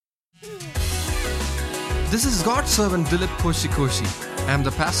This is God's servant Dilip Koshi. I am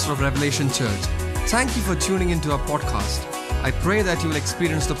the pastor of Revelation Church. Thank you for tuning into our podcast. I pray that you will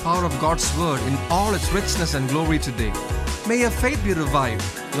experience the power of God's word in all its richness and glory today. May your faith be revived,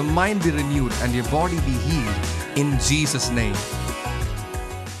 your mind be renewed, and your body be healed in Jesus' name.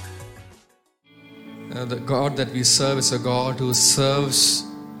 The God that we serve is a God who serves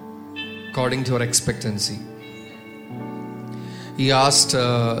according to our expectancy. He asked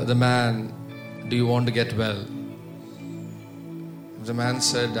the man, "Do you want to get well?" If the man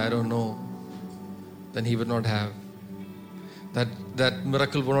said, "I don't know," then he would not have. That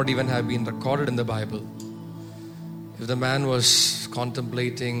miracle would not even have been recorded in the Bible. If the man was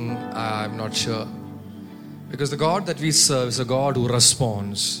contemplating, I'm not sure. Because the God that we serve is a God who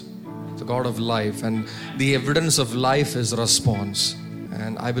responds. It's a God of life, and the evidence of life is response.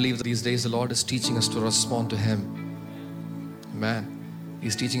 And I believe that these days the Lord is teaching us to respond to Him. Amen.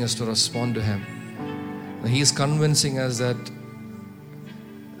 He's teaching us to respond to Him. He is convincing us that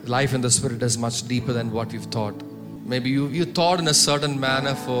life in the Spirit is much deeper than what we've thought. Maybe you thought in a certain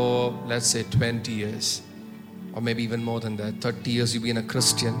manner for, let's say, 20 years. Or maybe even more than that. 30 years you've been a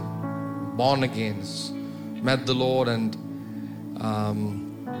Christian, born again, met the Lord, and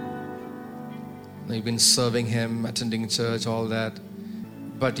you've been serving Him, attending church, all that.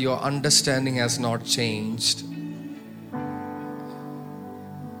 But your understanding has not changed.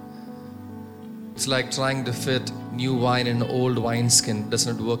 It's like trying to fit new wine in old wineskin. It does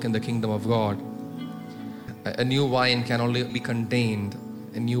not work in the kingdom of God. A new wine can only be contained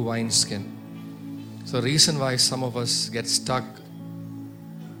in new wineskin. So the reason why some of us get stuck,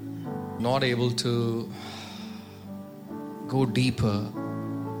 not able to go deeper,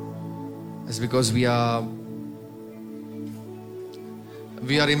 is because we are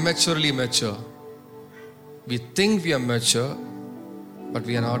immaturely mature. We think we are mature, but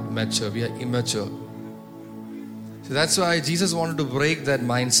we are not mature, we are immature. So that's why Jesus wanted to break that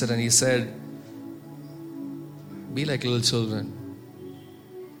mindset, and He said, be like little children.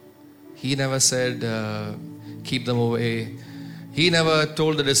 He never said, keep them away. He never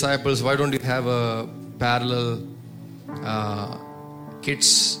told the disciples, why don't you have a parallel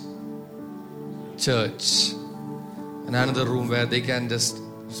kids church, in another room where they can just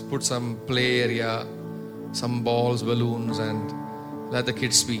put some play area, some balls, balloons, and let the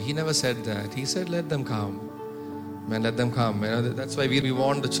kids be. He never said that. He said, let them come. Man, let them come. That's why we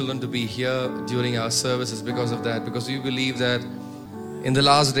want the children to be here during our services, because of that. Because we believe that in the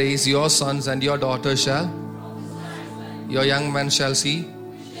last days, your sons and your daughters your young men shall see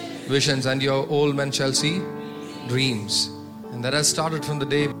visions, and your old men shall see dreams. And that has started from the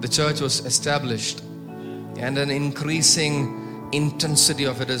day the church was established. And an increasing intensity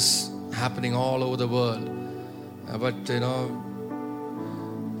of it is happening all over the world. But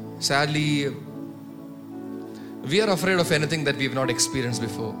sadly, we are afraid of anything that we've not experienced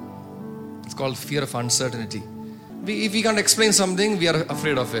before. It's called fear of uncertainty. If we can't explain something, we are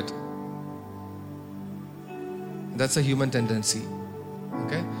afraid of it. That's a human tendency.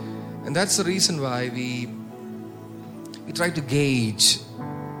 Okay? And that's the reason why we try to gauge.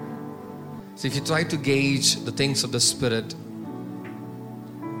 So if you try to gauge the things of the Spirit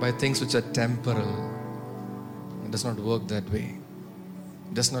by things which are temporal, it does not work that way.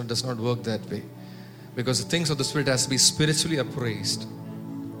 It does not work that way. Because the things of the Spirit has to be spiritually appraised.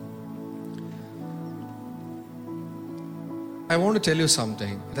 I want to tell you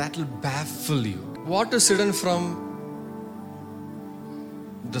something that will baffle you. What is hidden from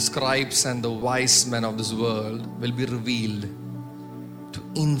the scribes and the wise men of this world will be revealed to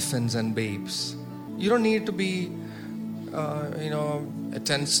infants and babes. You don't need to be a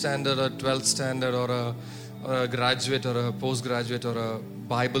 10th standard or 12th standard or a graduate or a postgraduate or a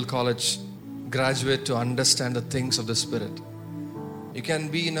Bible college graduate to understand the things of the Spirit. You can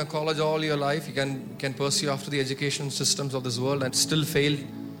be in a college all your life. You can pursue after the education systems of this world and still fail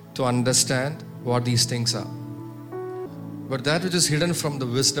to understand what these things are. But that which is hidden from the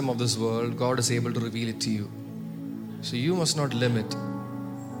wisdom of this world, God is able to reveal it to you. So you must not limit.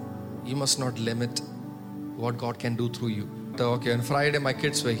 You must not limit what God can do through you. Okay, on Friday my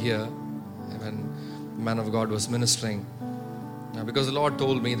kids were here when the man of God was ministering. Because the Lord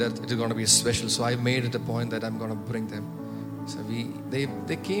told me that it is going to be special, so I made it a point that I'm going to bring them. So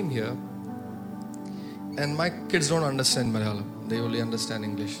they came here, and my kids don't understand Malayalam. They only understand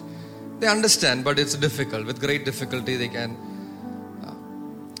English. They understand, but it's difficult. With great difficulty they can.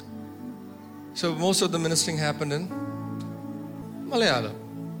 So most of the ministering happened in Malayalam.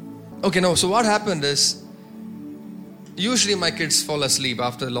 Okay, no, so what happened is, usually my kids fall asleep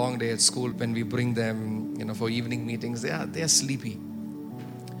after a long day at school when we bring them, for evening meetings. They are sleepy.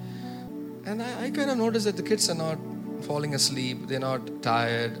 And I kind of noticed that the kids are not falling asleep. They're not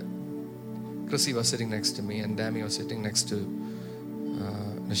tired. Chrissy was sitting next to me and Dami was sitting next to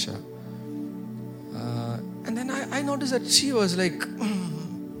Nisha. And then I noticed that she was like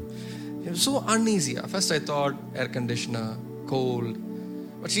so uneasy. At first I thought air conditioner, cold.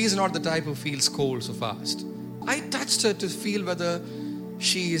 But she is not the type who feels cold so fast. I touched her to feel whether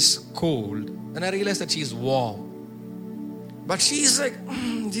she is cold. And I realized that she is warm. But she's like,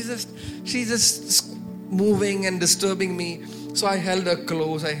 she's just moving and disturbing me. So I held her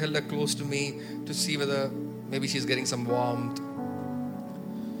close to me to see whether maybe she's getting some warmth.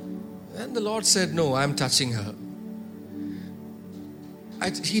 And the Lord said, no, I'm touching her.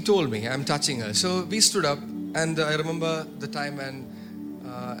 He told me, I'm touching her. So we stood up, and I remember the time when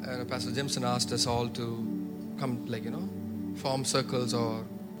Pastor Jimson asked us all to come, form circles or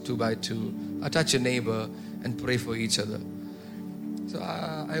 2 by 2, touch your neighbor and pray for each other. So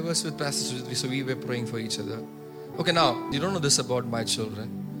I was with Pastor Sujit, so we were praying for each other. Okay, now, you don't know this about my children.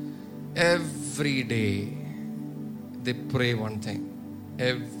 Every day, they pray one thing.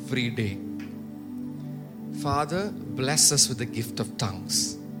 Every day. Father, bless us with the gift of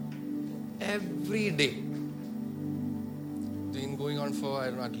tongues. Every day. Been going on for,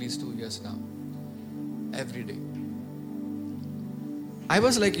 at least 2 years now. Every day. I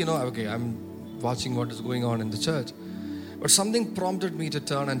was like, okay, I'm watching what is going on in the church. But something prompted me to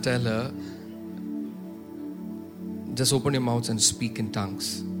turn and tell her, just open your mouths and speak in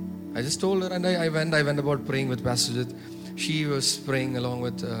tongues. I just told her, and I went about praying with Pastor Jit. She was praying along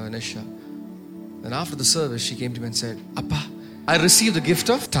with Nisha. And after the service, she came to me and said, Appa, I received the gift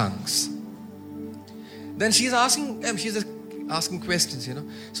of tongues. Then she's asking questions,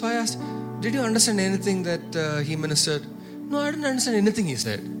 So I asked, did you understand anything that he ministered? No, I didn't understand anything he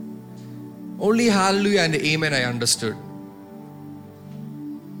said. Only hallelujah and amen I understood.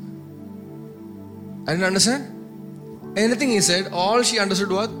 I didn't understand anything he said. All she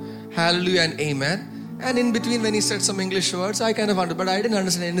understood was hallelujah and amen. And in between, when he said some English words, I kind of understood, but I didn't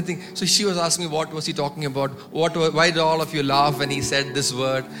understand anything. So she was asking me, what was he talking about? Why did all of you laugh when he said this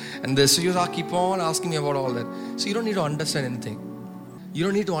word and this? So you keep on asking me about all that. So you don't need to understand anything. You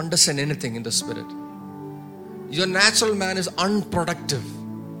don't need to understand anything in the spirit. Your natural man is unproductive.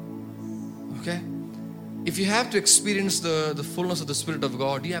 Okay? If you have to experience the fullness of the Spirit of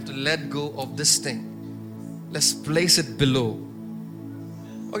God, you have to let go of this thing. Let's place it below.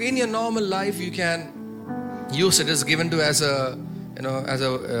 Okay, in your normal life, you can use it as given to as an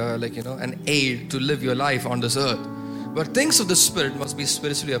aid to live your life on this earth. But things of the Spirit must be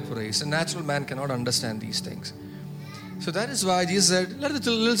spiritually appraised. A natural man cannot understand these things. So that is why Jesus said, let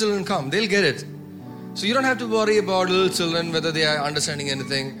the little children come. They'll get it. So you don't have to worry about little children, whether they are understanding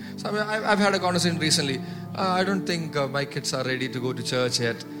anything. So I've had a conversation recently. I don't think my kids are ready to go to church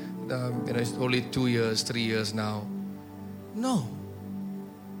yet. It's only 2 years, 3 years now. No.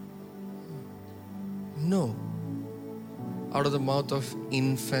 Out of the mouth of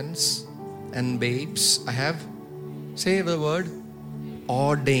infants and babes, I have, say the word,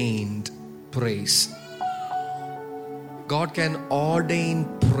 ordained praise. God can ordain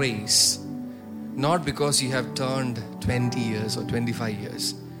praise. Not because you have turned 20 years or 25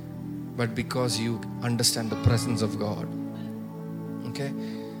 years, but because you understand the presence of God. Okay?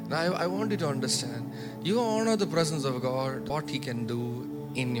 Now I want you to understand, you honor the presence of God, what He can do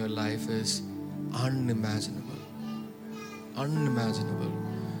in your life is unimaginable. Unimaginable.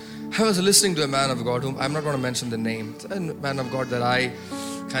 I was listening to a man of God, whom I'm not going to mention the name, a man of God that I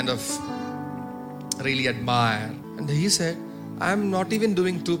kind of really admire. And he said, I'm not even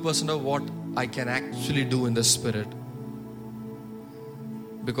doing 2% of what I can actually do in the spirit,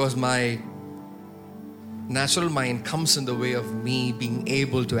 because my natural mind comes in the way of me being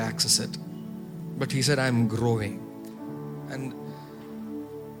able to access it. But he said, I'm growing. And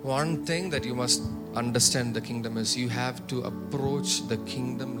one thing that you must understand the kingdom is, you have to approach the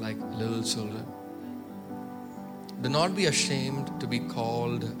kingdom like little children. Do not be ashamed to be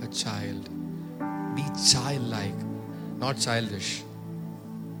called a child. Be childlike, not childish.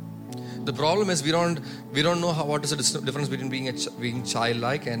 The problem is we don't know what is the difference between being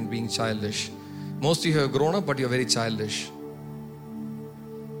childlike and being childish. Most of you have grown up, but you're very childish.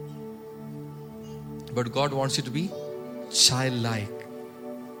 But God wants you to be childlike,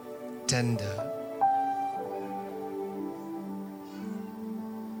 tender.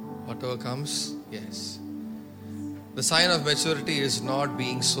 Whatever comes, yes. The sign of maturity is not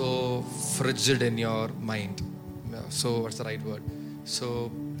being so frigid in your mind. So, what's the right word?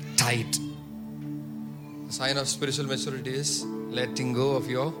 So tight. The sign of spiritual maturity is letting go of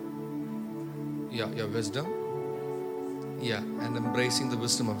your wisdom. Yeah, and embracing the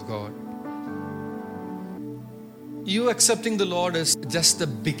wisdom of God. You accepting the Lord is just the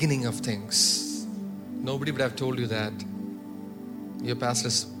beginning of things. Nobody would have told you that. Your pastor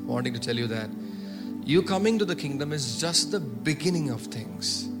is wanting to tell you that. You coming to the kingdom is just the beginning of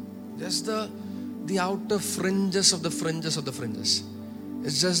things. Just the outer fringes of the fringes of the fringes.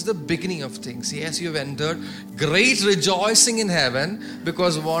 It's just the beginning of things. Yes, you have entered great rejoicing in heaven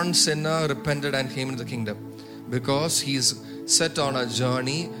because one sinner repented and came into the kingdom. Because he's set on a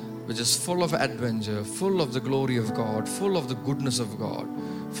journey which is full of adventure, full of the glory of God, full of the goodness of God,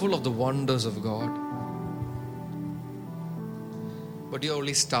 full of the wonders of God. But you're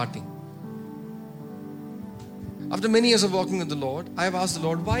only starting. After many years of walking with the Lord, I have asked the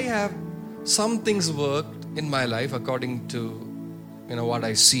Lord, why have some things worked in my life according to what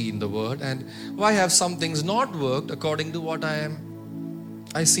I see in the Word, and why have some things not worked according to what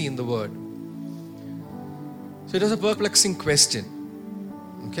I see in the Word? So it was a perplexing question.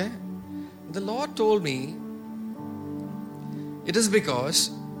 Okay? The Lord told me it is because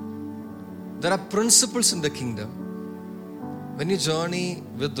there are principles in the kingdom. When you journey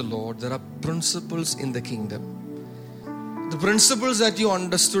with the Lord, there are principles in the kingdom. The principles that you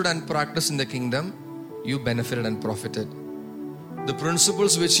understood and practiced in the kingdom, you benefited and profited. The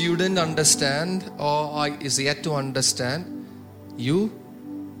principles which you didn't understand or is yet to understand, you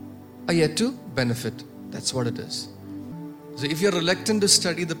are yet to benefit. That's what it is. So if you're reluctant to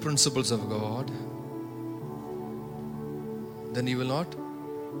study the principles of God, then you will not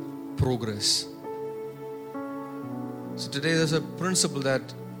progress. So today there's a principle that,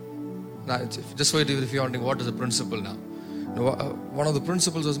 now just for you, if you're wondering what is the principle now. One of the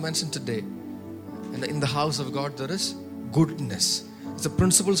principles was mentioned today. In the house of God there is goodness. It's the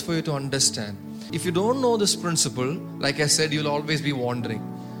principles for you to understand. If you don't know this principle, like I said, you'll always be wandering.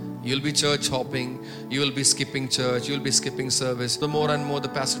 You'll be church hopping. You will be skipping church. You'll be skipping service. The more and more the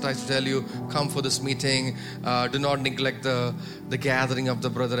pastor tries to tell you, come for this meeting. Do not neglect the gathering of the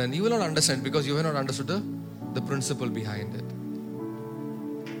brethren. You will not understand because you have not understood the principle behind it.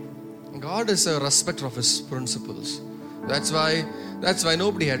 God is a respecter of His principles. That's why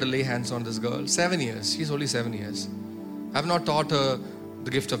nobody had to lay hands on this girl. 7 years. She's only 7 years. I have not taught her the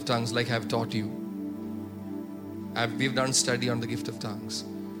gift of tongues like I have taught you. We've done study on the gift of tongues.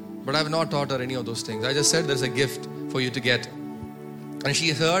 But I have not taught her any of those things. I just said there's a gift for you to get. And she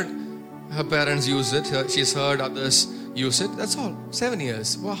heard her parents use it. She's heard others use it. That's all. 7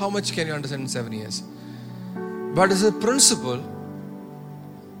 years. Well, how much can you understand in 7 years? But it's a principle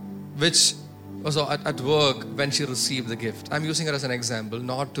which was at work when she received the gift. I'm using her as an example,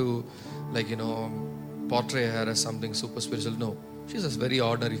 not to portray her as something super spiritual. No. She's a very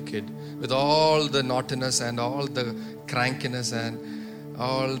ordinary kid with all the naughtiness and all the crankiness and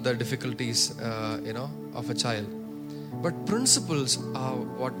all the difficulties, of a child. But principles are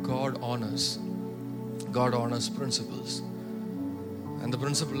what God honors. God honors principles. And the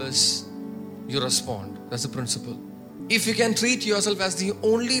principle is you respond. That's the principle. If you can treat yourself as the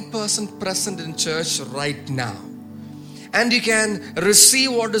only person present in church right now, and you can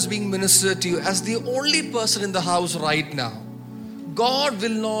receive what is being ministered to you as the only person in the house right now, God will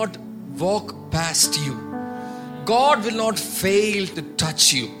not walk past you. God will not fail to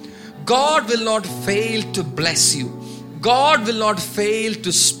touch you. God will not fail to bless you. God will not fail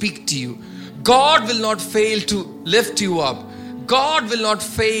to speak to you. God will not fail to lift you up. God will not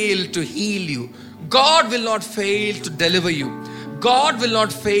fail to heal you. God will not fail to deliver you. God will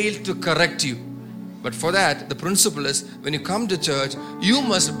not fail to correct you. But for that, the principle is when you come to church, you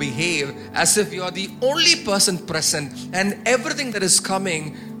must behave as if you are the only person present, and everything that is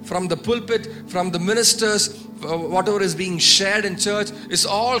coming from the pulpit, from the ministers, whatever is being shared in church is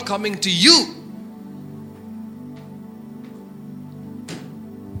all coming to you.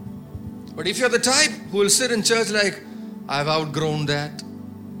 But if you're the type who will sit in church like, I've outgrown that,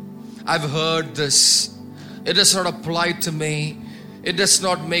 I've heard this, it does not apply to me, it does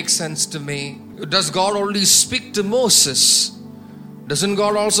not make sense to me. Does God only speak to Moses? Doesn't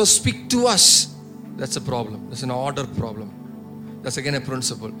God also speak to us? That's a problem. That's an order problem. That's again a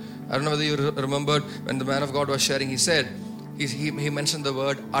principle. I don't know whether you remembered when the man of God was sharing, he said, he mentioned the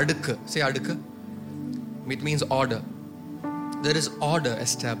word adukka. Say adukka. It means order. There is order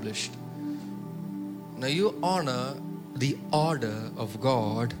established. Now you honor the order of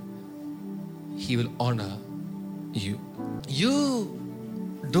God, He will honor you. You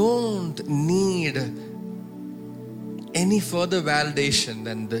don't need any further validation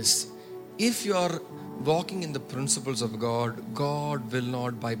than this. If you are walking in the principles of God, God will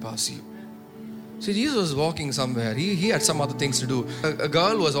not bypass you. See, Jesus was walking somewhere. He had some other things to do. A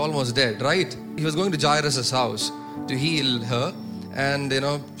girl was almost dead, right? He was going to Jairus' house to heal her. And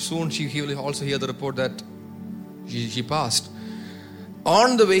soon he will also hear the report that She passed.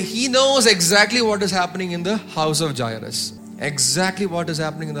 On the way, he knows exactly what is happening in the house of Jairus. Exactly what is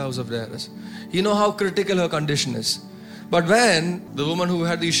happening in the house of Jairus. He knows how critical her condition is. But when the woman who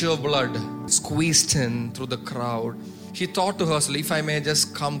had the issue of blood squeezed in through the crowd, she thought to herself, if I may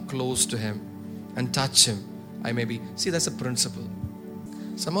just come close to him and touch him, I may be. See, that's a principle.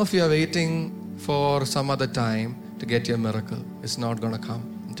 Some of you are waiting for some other time to get your miracle. It's not going to come.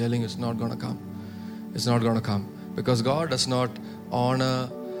 I'm telling you, it's not going to come. It's not going to come. Because God does not honor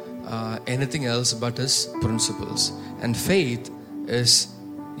anything else but His principles. And faith is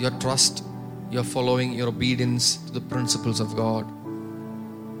your trust, your following, your obedience to the principles of God.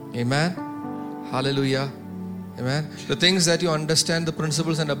 Amen. Hallelujah. Amen. The things that you understand the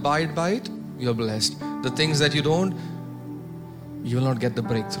principles and abide by it, you're blessed. The things that you don't, you will not get the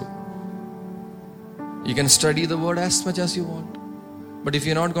breakthrough. You can study the word as much as you want, but if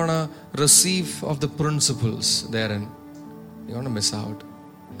you're not going to receive of the principles therein, you're going to miss out.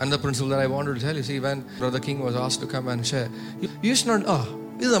 And the principle that I wanted to tell you, see, when Brother King was asked to come and share, you should not,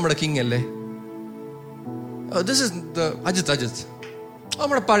 this is our King alle. This is the Ajit.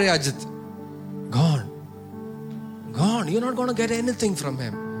 Our Pari Ajit. Gone. You're not going to get anything from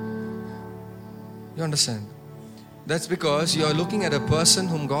him. You understand? That's because you are looking at a person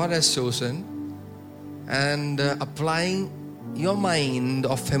whom God has chosen and applying your mind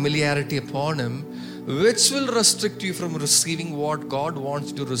of familiarity upon him, which will restrict you from receiving what God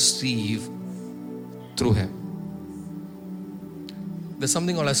wants you to receive through him. There's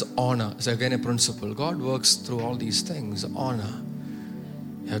something called as honor. It's again a principle. God works through all these things. Honor.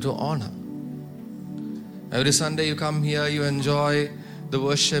 You have to honor. Every Sunday you come here, you enjoy the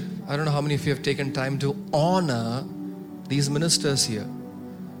worship. I don't know how many of you have taken time to honor these ministers here.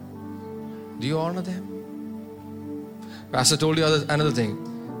 Do you honor them? Pastor told you another thing.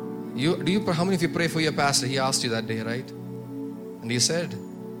 How many of you pray for your pastor? He asked you that day, right? And he said,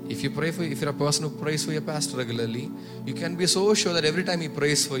 if you're a person who prays for your pastor regularly, you can be so sure that every time he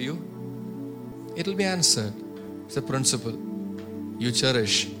prays for you, it'll be answered. It's a principle you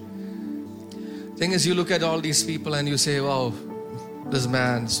cherish. Thing is, you look at all these people and you say, wow, this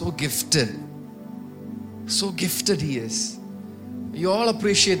man, so gifted he is. You all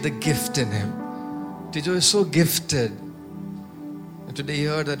appreciate the gift in him. Tijo is so gifted. And today you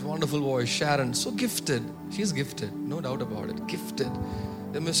heard that wonderful voice, Sharon, so gifted. She's gifted, no doubt about it, gifted.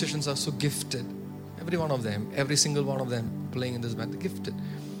 The musicians are so gifted. Every one of them, every single one of them playing in this band, they're gifted.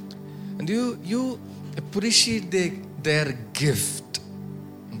 And you appreciate their gift.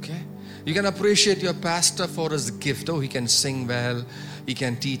 Okay? You can appreciate your pastor for his gift. Oh, he can sing well. He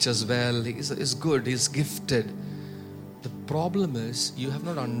can teach us well. He's good. He's gifted. The problem is you have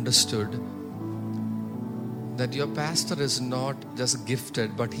not understood that your pastor is not just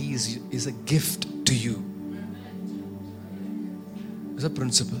gifted, but he is a gift to you. It's a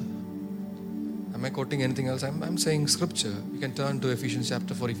principle. Am I quoting anything else? I'm saying scripture. You can turn to Ephesians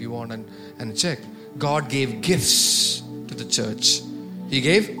chapter 4 if you want and check. God gave gifts to the church. He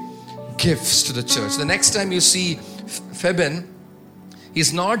gave gifts to the church. The next time you see Feben,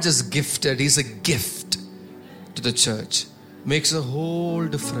 he's not just gifted, he's a gift to the church. Makes a whole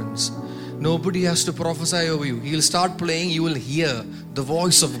difference. Nobody has to prophesy over you. He'll start playing, you will hear the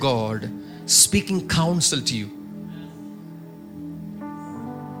voice of God speaking counsel to you.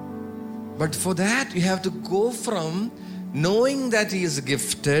 But for that, you have to go from knowing that he is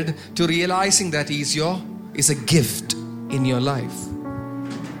gifted to realizing that he is a gift in your life.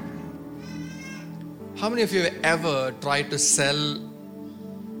 How many of you have ever tried to sell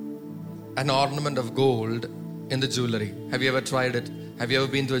an ornament of gold in the jewelry? Have you ever tried it? Have you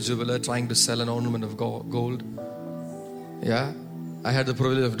ever been to a jeweler trying to sell an ornament of gold? Yeah? I had the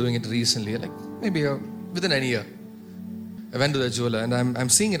privilege of doing it recently, like maybe within a year. I went to the jeweler and I'm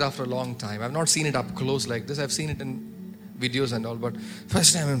seeing it after a long time. I've not seen it up close like this. I've seen it in videos and all, but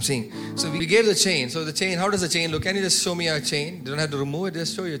first time I'm seeing. So we gave the chain. So the chain, how does the chain look? Can you just show me a chain? You don't have to remove it,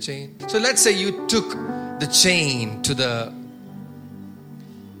 just show your chain. So let's say you took the chain to the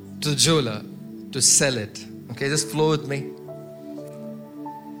jeweler to sell it. Okay, just flow with me.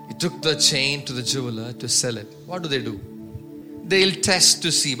 You took the chain to the jeweler to sell it. What do? They'll test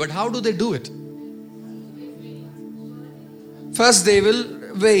to see. But how do they do it? First they will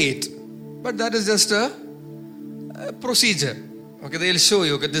wait. But that is just a procedure. Okay, they'll show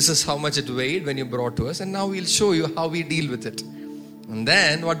you, okay, this is how much it weighed when you brought to us, and now we'll show you how we deal with it. And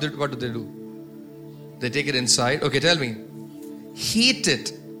then what do they do? They take it inside. Okay, tell me. Heat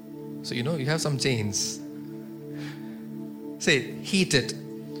it. So you have some chains. Say, heat it.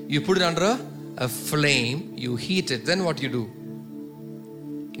 You put it under a flame, you heat it. Then what you do?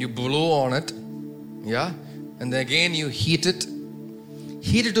 You blow on it, yeah, and then again you heat it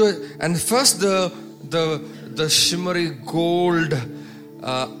to it, and first the shimmery gold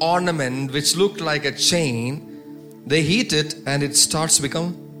ornament which looked like a chain, they heat it and it starts to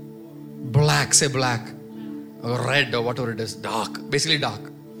become black, say black, or red, or whatever it is, dark, basically dark.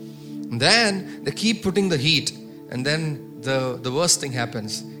 And then they keep putting the heat, and then the worst thing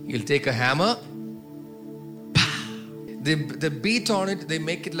happens. You'll take a hammer, they beat on it, they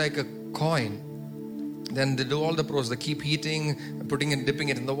make it like a coin. Then they do all the process. They keep heating, putting it, dipping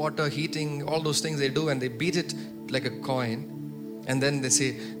it in the water, heating, all those things they do, and they beat it like a coin. And then they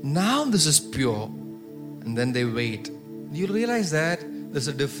say, now this is pure. And then they wait. You'll realize that there's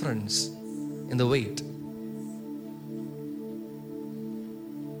a difference in the weight.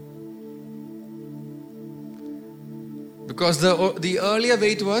 Because the earlier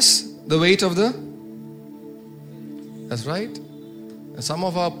weight was the weight of the, that's right. Some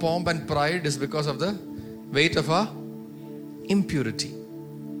of our pomp and pride is because of the weight of our impurity.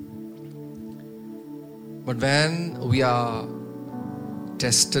 But when we are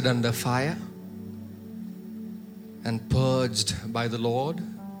tested under fire and purged by the Lord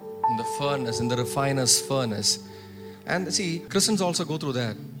in the furnace, in the refiner's furnace, and see, Christians also go through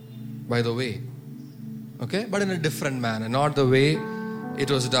that, by the way, okay, but in a different manner, not the way it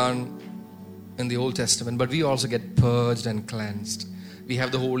was done in the Old Testament, but we also get purged and cleansed. We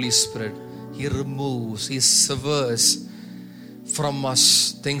have the Holy Spirit. He removes, He severs from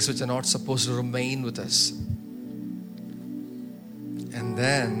us things which are not supposed to remain with us. And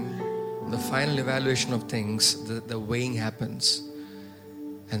then the final evaluation of things, the weighing happens.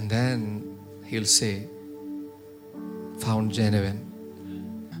 And then He'll say, found genuine.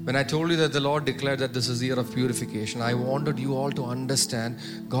 When I told you that the Lord declared that this is the year of purification, I wanted you all to understand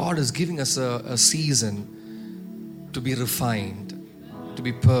God is giving us a season to be refined, to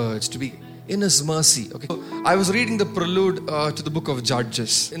be purged, to be in His mercy. Okay. So I was reading the prelude to the book of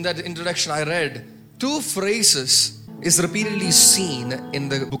Judges. In that introduction I read, two phrases is repeatedly seen in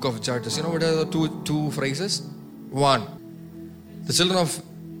the book of Judges. You know what are the two phrases? One, the children of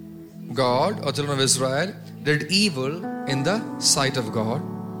God or children of Israel did evil in the sight of God.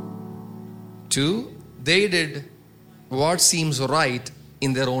 Two, they did what seems right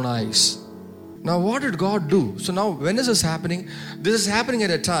in their own eyes. Now what did God do? So now when is this happening? This is happening at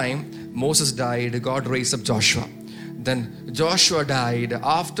a time Moses died, God raised up Joshua. Then Joshua died.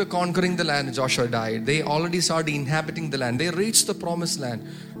 After conquering the land, Joshua died. They already started inhabiting the land. They reached the promised land.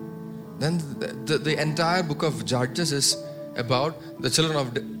 Then the entire book of Judges is about the children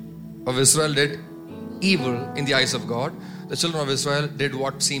of Israel did evil in the eyes of God. The children of Israel did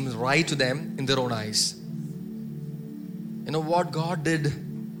what seems right to them in their own eyes. You know what God did?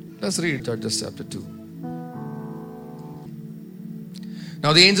 Let's read Judges chapter 2.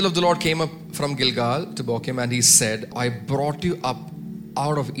 Now the angel of the Lord came up from Gilgal to Bochim, and he said, I brought you up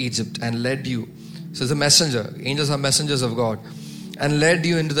out of Egypt and led you. So it's a messenger. Angels are messengers of God. And led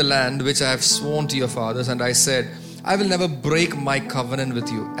you into the land which I have sworn to your fathers. And I said, I will never break my covenant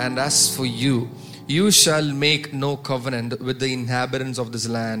with you. And as for you, you shall make no covenant with the inhabitants of this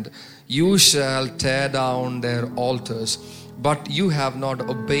land. You shall tear down their altars. But you have not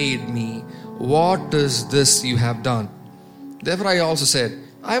obeyed me. What is this you have done? Therefore I also said,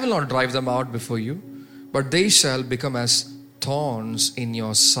 I will not drive them out before you, but they shall become as thorns in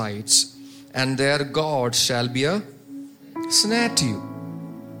your sides, and their God shall be a snare to you.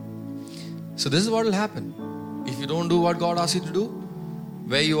 So this is what will happen. If you don't do what God asks you to do,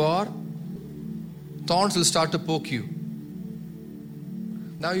 where you are, thorns will start to poke you.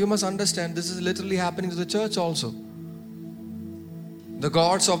 Now you must understand, this is literally happening to the church also. The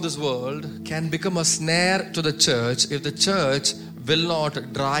gods of this world can become a snare to the church if the church will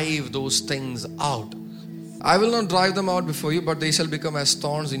not drive those things out. I will not drive them out before you, but they shall become as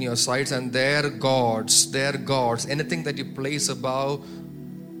thorns in your sides, and their gods, anything that you place above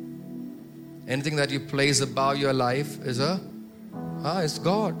your life is it's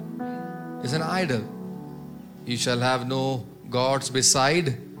God, is an idol. You shall have no gods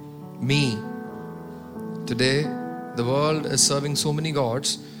beside me. Today, the world is serving so many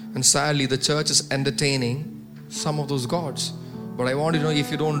gods, and sadly the church is entertaining some of those gods. But I want you to know,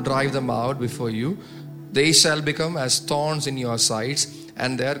 if you don't drive them out before you, they shall become as thorns in your sides,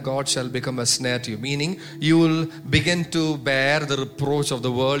 and their God shall become a snare to you. Meaning, you will begin to bear the reproach of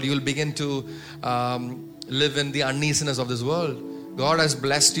the world. You will begin to live in the uneasiness of this world. God has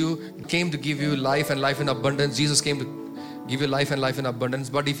blessed you, came to give you life and life in abundance. Jesus came to give you life and life in abundance.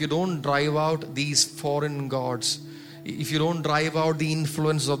 But if you don't drive out these foreign gods, if you don't drive out the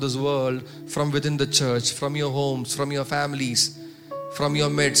influences of this world from within the church, from your homes, from your families, from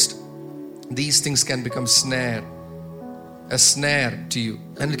your midst, these things can become a snare to you.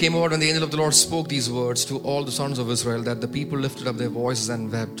 And it came about when the angel of the Lord spoke these words to all the sons of Israel, that the people lifted up their voices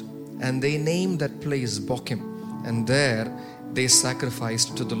and wept. And they named that place Bochim, and there they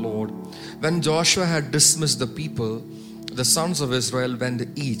sacrificed to the Lord. When Joshua had dismissed the people, the sons of Israel went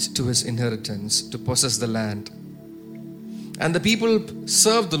each to his inheritance to possess the land. And the people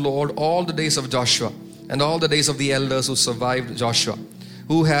served the Lord all the days of Joshua and all the days of the elders who survived Joshua,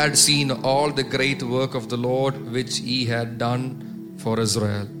 who had seen all the great work of the Lord which he had done for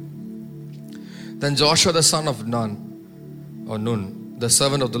Israel. Then Joshua the son of Nun, the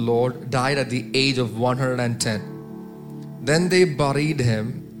servant of the Lord, died at the age of 110. Then they buried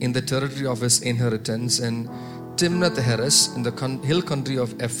him in the territory of his inheritance in Timnath-Heres in the hill country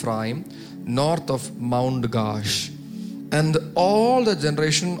of Ephraim, north of Mount Gash. And all the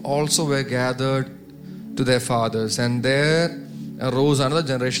generation also were gathered to their fathers. And there arose another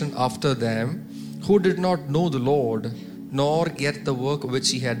generation after them who did not know the Lord, nor yet the work which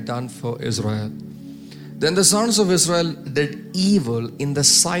he had done for Israel. Then the sons of Israel did evil in the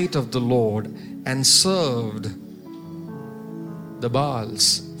sight of the Lord and served the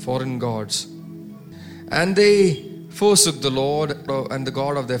Baals, foreign gods. And they forsook the Lord and the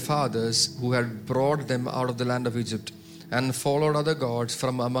God of their fathers, who had brought them out of the land of Egypt, and followed other gods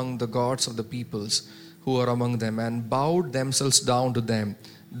from among the gods of the peoples who are among them, and bowed themselves down to them.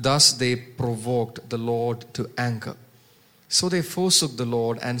 Thus they provoked the Lord to anger. So they forsook the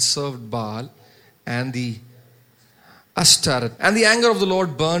Lord and served Baal and the Ashtaroth. And the anger of the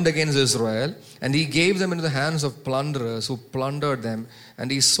Lord burned against Israel, and he gave them into the hands of plunderers who plundered them, and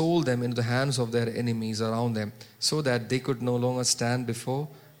he sold them into the hands of their enemies around them, so that they could no longer stand before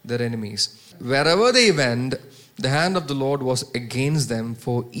their enemies. Wherever they went, the hand of the Lord was against them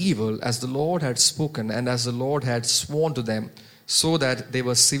for evil, as the Lord had spoken and as the Lord had sworn to them, so that they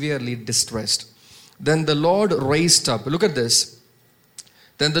were severely distressed. Then the Lord raised up, look at this,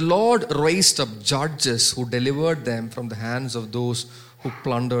 then the Lord raised up judges who delivered them from the hands of those who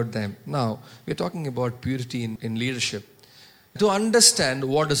plundered them. Now, we're talking about purity in leadership. To understand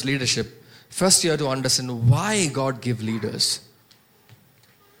what is leadership, first you have to understand why God gave leaders.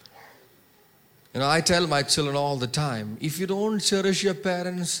 I tell my children all the time, if you don't cherish your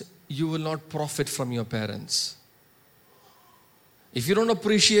parents, you will not profit from your parents. If you don't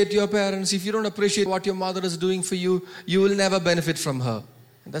appreciate your parents, if you don't appreciate what your mother is doing for you, you will never benefit from her.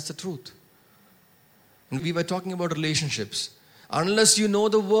 And that's the truth. And we were talking about relationships. Unless you know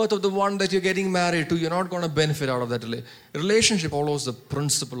the worth of the one that you're getting married to, you're not going to benefit out of that relationship. Follows the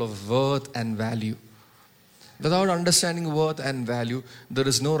principle of worth and value. Without understanding worth and value, there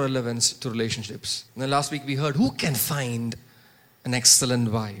is no relevance to relationships. And then last week we heard, who can find an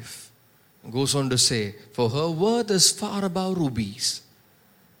excellent wife? It goes on to say, for her worth is far above rubies.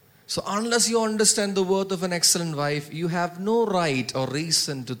 So unless you understand the worth of an excellent wife, you have no right or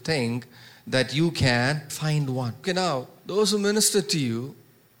reason to think that you can find one. Okay, now, those who minister to you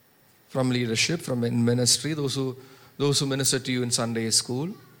from leadership, from in ministry, those who minister to you in Sunday school,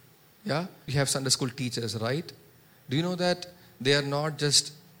 yeah, you have Sunday school teachers, right? Do you know that they are not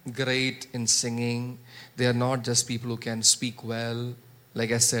just great in singing, they are not just people who can speak well.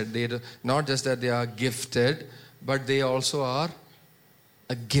 Like I said, they not just that they are gifted, but they also are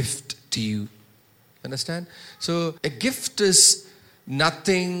a gift to you. Understand? So a gift is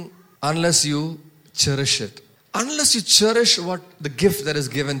nothing unless you cherish it. Unless you cherish what the gift that is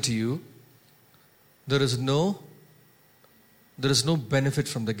given to you, there is no benefit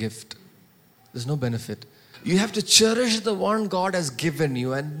from the gift. There's no benefit. You have to cherish the one God has given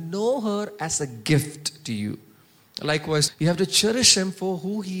you and know her as a gift to you. Likewise, you have to cherish him for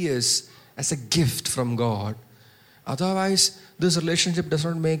who he is as a gift from God. Otherwise, this relationship does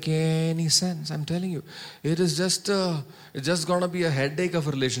not make any sense. I'm telling you. It's just going to be a headache of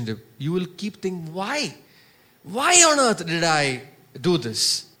a relationship. You will keep thinking, why? Why on earth did I do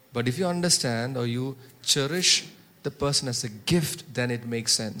this? But if you understand or you cherish the person as a gift, then it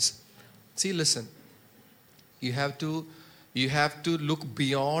makes sense. See, listen. You have to look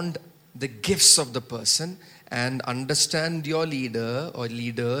beyond the gifts of the person and understand your leader or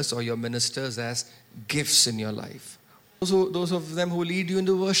leaders or your ministers as gifts in your life. Those of them who lead you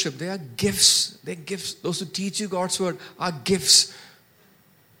into worship, they are gifts. They're gifts. Those who teach you God's word are gifts.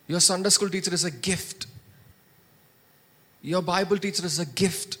 Your Sunday school teacher is a gift. Your Bible teacher is a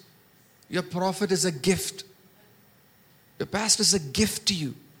gift. Your prophet is a gift. Your pastor is a gift to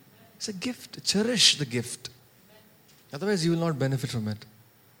you. It's a gift. Cherish the gift. Otherwise, you will not benefit from it.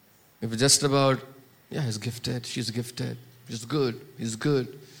 If it's just about, yeah, he's gifted, she's gifted, he's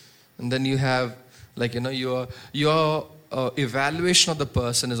good, and then you have, your evaluation of the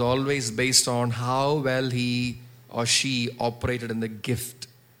person is always based on how well he or she operated in the gift.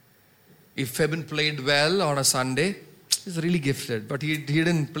 If Febin played well on a Sunday, he's really gifted, but he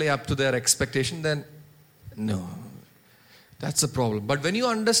didn't play up to their expectation, then no. That's the problem. But when you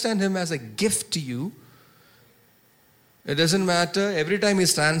understand him as a gift to you, it doesn't matter. Every time he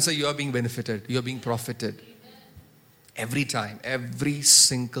stands there, you are being benefited. You are being profited. Every time. Every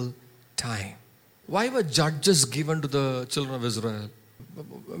single time. Why were judges given to the children of Israel?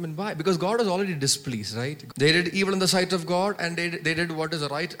 I mean, why? Because God was already displeased, right? They did evil in the sight of God, and they did what is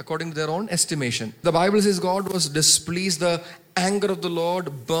right according to their own estimation. The Bible says God was displeased. The anger of the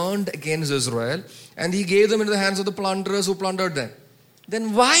Lord burned against Israel, and he gave them into the hands of the plunderers who plundered them.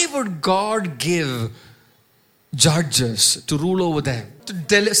 Then why would God give judges to rule over them? To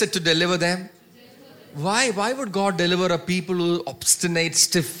deliver them? Why would God deliver a people who are obstinate,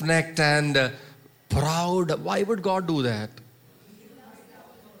 stiff-necked, and proud? Why would God do that?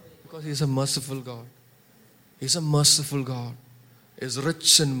 Because He's a merciful God. He's a merciful God. He's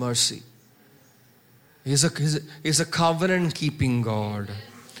rich in mercy. He's a covenant-keeping God.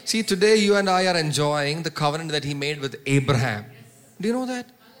 See, today you and I are enjoying the covenant that He made with Abraham. Do you know that?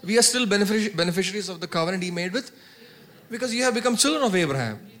 We are still beneficiaries of the covenant He made with, because you have become children of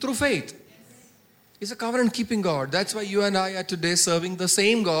Abraham through faith. He's a covenant-keeping God. That's why you and I are today serving the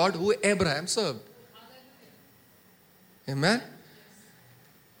same God who Abraham served. Amen?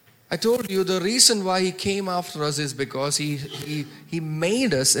 I told you the reason why He came after us is because He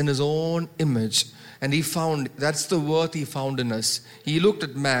made us in His own image. And He found, that's the worth He found in us. He looked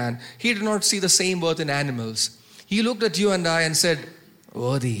at man. He did not see the same worth in animals. He looked at you and I and said,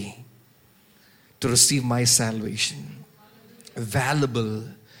 worthy to receive my salvation. Valuable,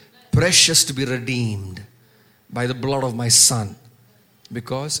 precious to be redeemed by the blood of my Son.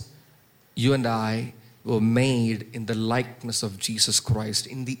 Because you and I were made in the likeness of Jesus Christ,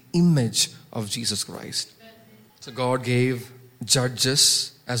 in the image of Jesus Christ. So God gave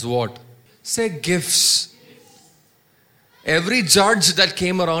judges as what? Say gifts. Every judge that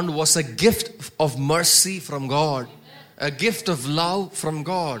came around was a gift of mercy from God, a gift of love from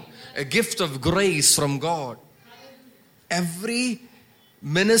God, a gift of grace from God. Every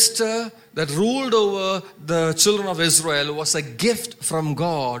minister that ruled over the children of Israel was a gift from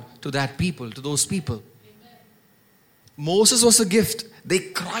God to that people, to those people. Moses was a gift. They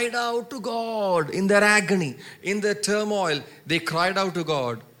cried out to God in their agony, in their turmoil. They cried out to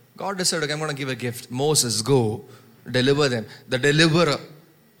God. God decided, okay, I'm going to give a gift. Moses, go, deliver them. The deliverer,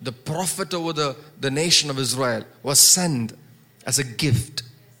 the prophet over the nation of Israel was sent as a gift.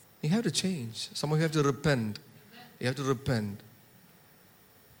 You have to change. Some of you have to repent. You have to repent.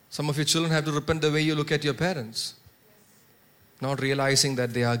 Some of your children have to repent the way you look at your parents. Not realizing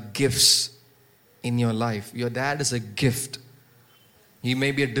that they are gifts in your life. Your dad is a gift. He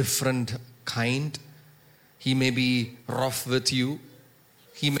may be a different kind. He may be rough with you.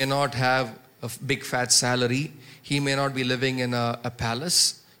 He may not have a big fat salary. He may not be living in a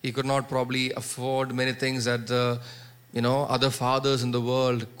palace. He could not probably afford many things that the other fathers in the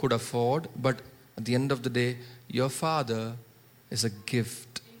world could afford. But at the end of the day, your father is a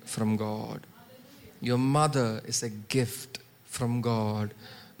gift from God. Your mother is a gift from God.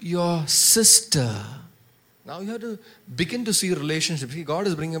 Your sister. Now you have to begin to see relationships. See, God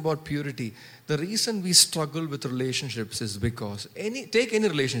is bringing about purity. The reason we struggle with relationships is because take any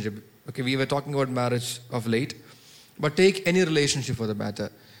relationship. Okay, we were talking about marriage of late, but take any relationship for the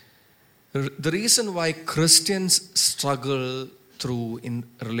matter. The reason why Christians struggle through in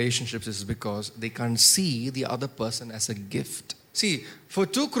relationships is because they can't see the other person as a gift. See, for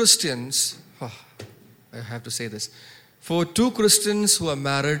two Christians, I have to say this. For two Christians who are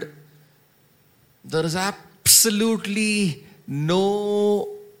married, there is absolutely no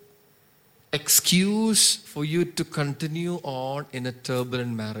excuse for you to continue on in a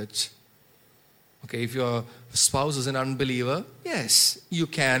turbulent marriage. Okay, if your spouse is an unbeliever, yes, you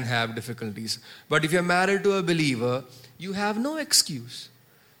can have difficulties. But if you're married to a believer, you have no excuse.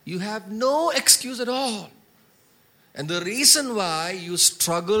 You have no excuse at all. And the reason why you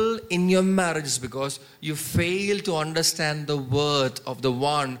struggle in your marriage is because you fail to understand the worth of the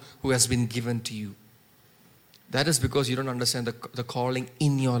one who has been given to you. That is because you don't understand the calling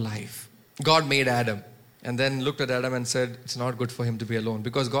in your life. God made Adam and then looked at Adam and said, it's not good for him to be alone.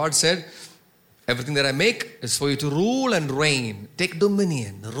 Because God said, everything that I make is for you to rule and reign. Take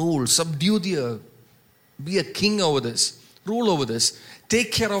dominion, rule, subdue the earth. Be a king over this. Rule over this.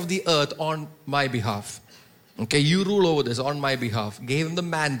 Take care of the earth on my behalf. Okay, you rule over this on my behalf. Gave him the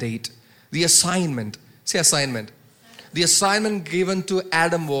mandate, the assignment. Say assignment. The assignment given to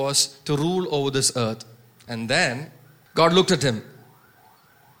Adam was to rule over this earth. And then God looked at him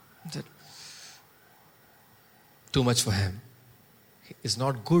and said, too much for him. It's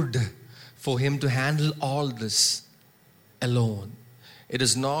not good for him to handle all this alone. It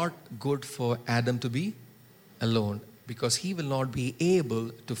is not good for Adam to be alone, because he will not be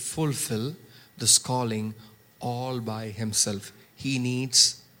able to fulfill this calling all by himself. He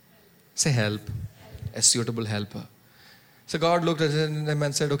needs, say, help, a suitable helper. So God looked at him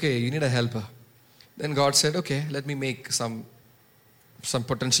and said, okay, you need a helper. Then God said, okay, let me make some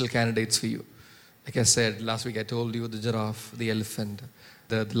potential candidates for you. Like I said, last week I told you the giraffe, the elephant,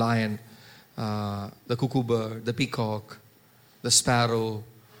 the lion, the cuckoo bird, the peacock, the sparrow,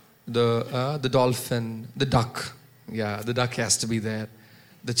 the dolphin, the duck. Yeah, the duck has to be there.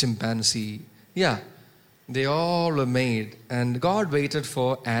 The chimpanzee. Yeah, they all were made. And God waited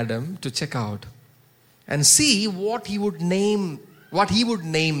for Adam to check out and see what he would name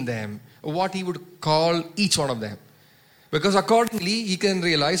them, what he would call each one of them. Because accordingly, he can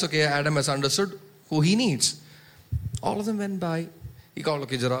realize, okay, Adam has understood who he needs. All of them went by. He called,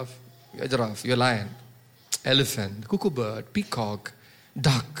 okay, giraffe, you're lion, elephant, cuckoo bird, peacock,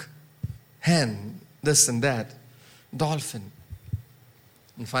 duck, hen, this and that, dolphin.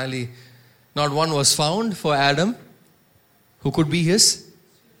 And finally, not one was found for Adam who could be his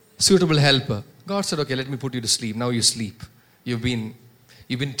suitable helper. God said, okay, let me put you to sleep. Now you sleep. You've been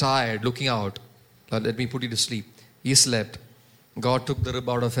tired looking out. Let me put you to sleep. He slept. God took the rib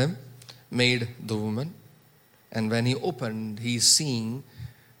out of him, made the woman. And when he opened, he's seeing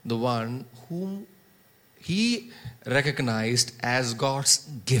the one whom he recognized as God's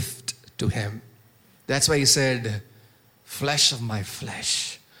gift to him. That's why he said, flesh of my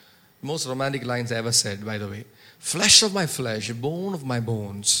flesh. Most romantic lines ever said, by the way. Flesh of my flesh, bone of my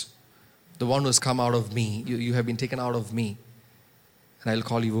bones. The one who has come out of me. You have been taken out of me. And I'll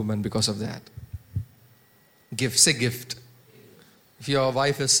call you woman because of that. Gift, say gift. If your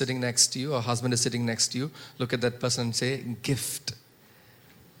wife is sitting next to you or husband is sitting next to you, look at that person and say, gift.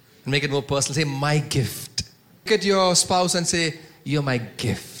 And make it more personal. Say, my gift. Look at your spouse and say, you're my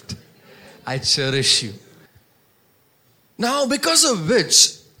gift. I cherish you. Now, because of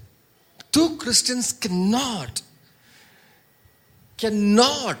which, two Christians cannot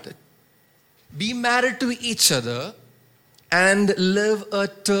be married to each other and live a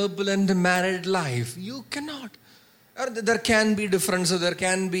turbulent married life. You cannot. There can be differences, there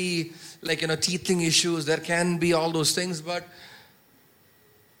can be teething issues, there can be all those things, but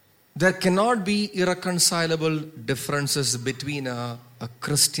there cannot be irreconcilable differences between a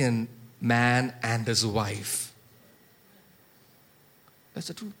Christian man and his wife. That's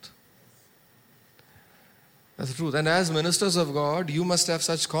the truth. That's the truth. And as ministers of God, you must have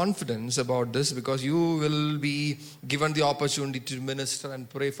such confidence about this, because you will be given the opportunity to minister and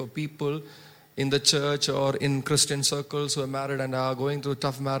pray for people in the church or in Christian circles who are married and are going through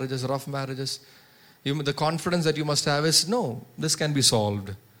tough marriages, rough marriages. The confidence that you must have is, no, this can be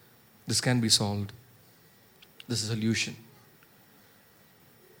solved. This can be solved. This is a solution.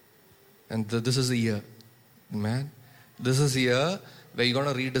 And this is the year, man. This is the year where you're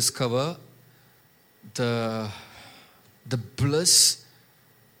going to rediscover the bliss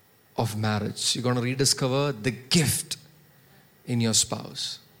of marriage. You're going to rediscover the gift in your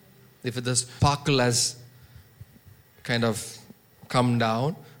spouse. If the sparkle has kind of come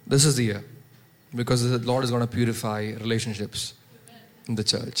down, this is the year. Because the Lord is going to purify relationships in the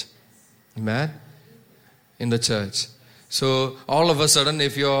church. Amen? In the church. So all of a sudden,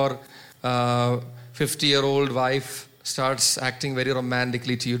 if your 50-year-old wife starts acting very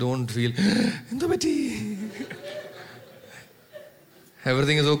romantically to you, don't feel,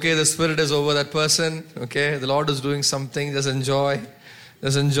 everything is okay, the spirit is over that person, okay? The Lord is doing something, just enjoy.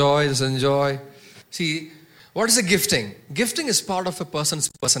 Just enjoy, just enjoy. See, what is a gifting? Gifting is part of a person's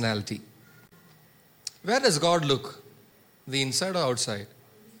personality. Where does God look? The inside or outside?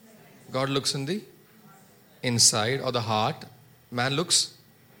 God looks in the inside or the heart. Man looks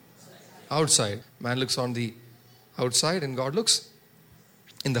outside. Man looks on the outside and God looks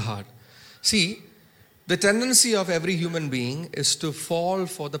in the heart. See, the tendency of every human being is to fall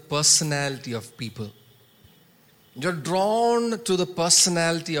for the personality of people. You're drawn to the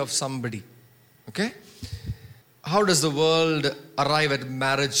personality of somebody. Okay? How does the world arrive at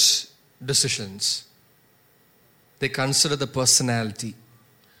marriage decisions? They consider the personality.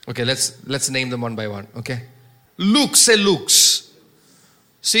 Okay, let's name them one by one. Okay? Looks, say looks.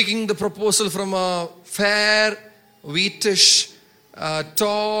 Seeking the proposal from a fair, wheatish,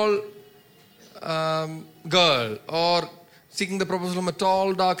 tall girl, or seeking the proposal from a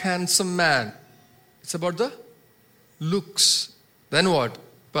tall, dark, handsome man. It's about the looks. Then what?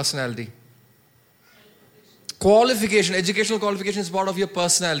 Personality. Qualification, educational qualification is part of your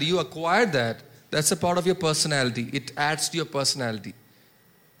personality. You acquired that. That's a part of your personality. It adds to your personality.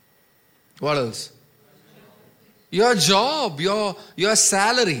 What else? Your job, your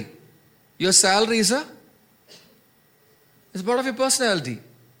salary. Your salary is part of your personality.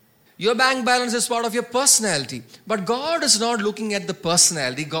 Your bank balance is part of your personality. But God is not looking at the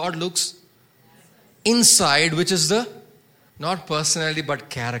personality. God looks inside, which is the not personality but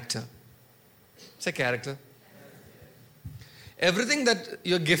character. Say character. Everything that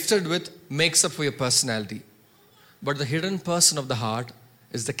you're gifted with makes up for your personality. But the hidden person of the heart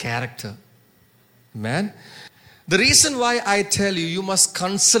is the character. Amen. The reason why I tell you, you must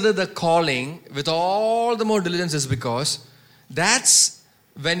consider the calling with all the more diligence is because that's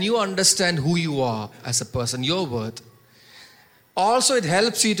when you understand who you are as a person, your worth. Also, it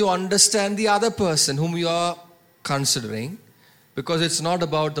helps you to understand the other person whom you are considering, because it's not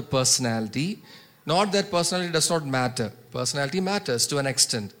about the personality. Not that personality does not matter. Personality matters to an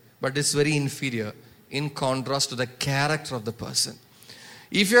extent, but it's very inferior in contrast to the character of the person.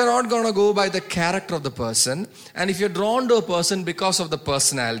 If you're not going to go by the character of the person, and if you're drawn to a person because of the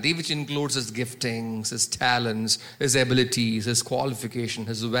personality, which includes his giftings, his talents, his abilities, his qualification,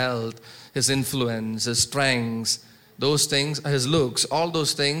 his wealth, his influence, his strengths, those things, his looks, all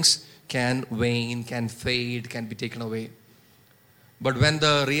those things can wane, can fade, can be taken away. But when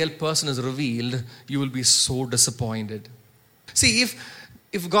the real person is revealed, you will be so disappointed. See,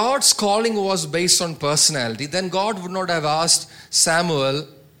 if God's calling was based on personality, then God would not have asked Samuel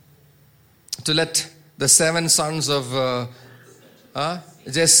to let the 7 sons of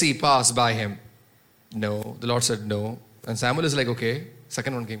Jesse pass by him. No, the Lord said no. And Samuel is like, okay.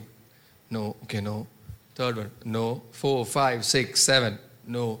 Second one came. No, okay, no. Third one, no. 4, 5, 6, 7,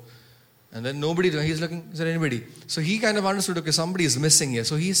 no. And then nobody, he's looking, is there anybody? So he kind of understood, okay, somebody is missing here.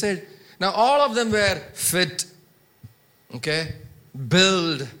 So he said, now all of them were fit, okay,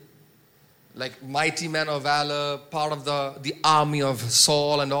 build, like mighty men of valor, part of the army of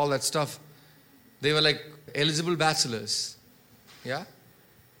Saul and all that stuff. They were like eligible bachelors, yeah?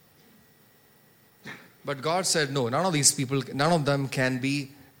 But God said, no, none of these people, none of them can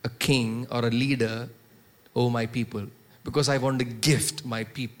be a king or a leader over my people, because I want to gift my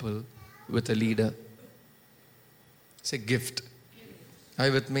people with a leader. Say gift. Are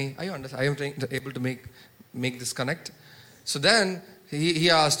you with me? Are you understand? I am able to make this connect. So then he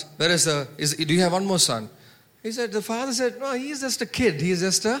asked, do you have one more son? He said, the father said, no, he's just a kid. He's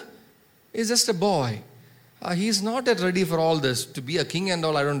just a boy. He's not yet ready for all this. To be a king and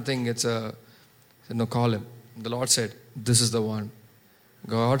all, I don't think it's a... He said, no, call him. The Lord said, this is the one.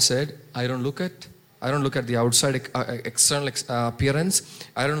 God said, I don't look at the outside external appearance.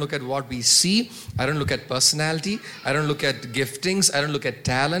 I don't look at what we see. I don't look at personality. I don't look at giftings. I don't look at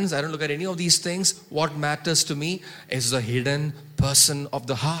talents. I don't look at any of these things. What matters to me is the hidden person of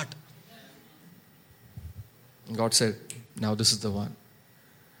the heart. God said, now this is the one.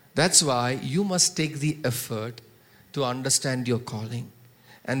 That's why you must take the effort to understand your calling.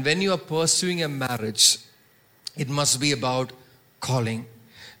 And when you are pursuing a marriage, it must be about calling.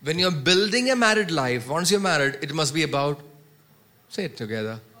 When you're building a married life, once you're married, it must be about, say it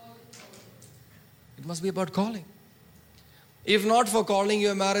together. It must be about calling. If not for calling,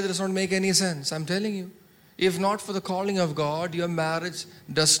 your marriage does not make any sense. I'm telling you. If not for the calling of God, your marriage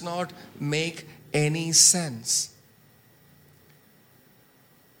does not make any sense.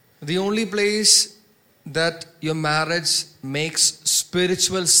 The only place that your marriage makes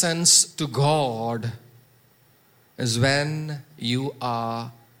spiritual sense to God is when you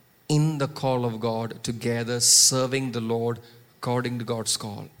are in the call of God, together serving the Lord according to God's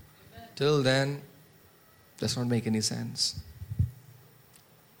call. Till then, does not make any sense.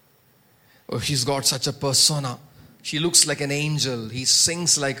 Oh, she's got such a persona. She looks like an angel. He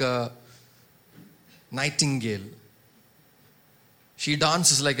sings like a nightingale. She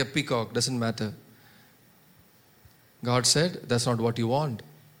dances like a peacock. Doesn't matter. God said, that's not what you want.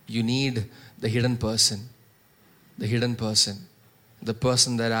 You need the hidden person. The hidden person. The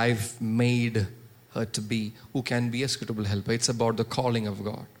person that I've made her to be, who can be a suitable helper. It's about the calling of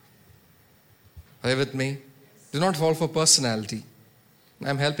God. Are you with me? Do not fall for personality.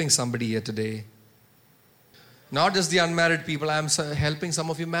 I'm helping somebody here today. Not just the unmarried people, I'm helping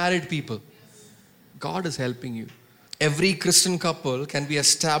some of you married people. God is helping you. Every Christian couple can be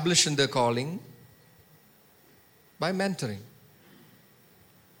established in their calling by mentoring.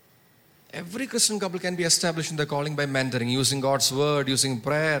 Every Christian couple can be established in their calling by mentoring, using God's word, using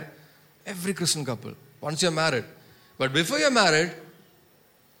prayer. Every Christian couple, once you're married. But before you're married,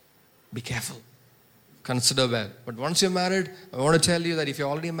 be careful. consider well. But once you're married, I want to tell you that if you're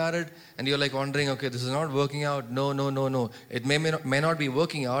already married and you're like wondering, okay, this is not working out. No. It may not be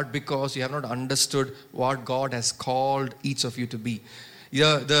working out because you have not understood what God has called each of you to be.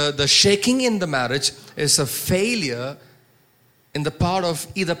 The shaking in the marriage is a failure in the part of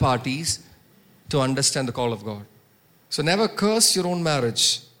either parties to understand the call of God. So never curse your own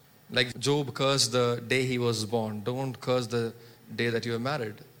marriage. Like Job cursed the day he was born. Don't curse the day that you are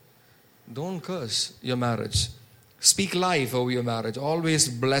married. Don't curse your marriage. Speak life over your marriage. Always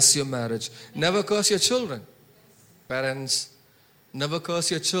bless your marriage. Never curse your children. Parents, never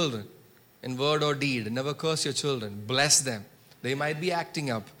curse your children in word or deed. Never curse your children. Bless them. They might be acting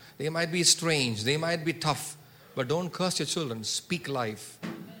up. They might be strange. They might be tough. But don't curse your children. Speak life.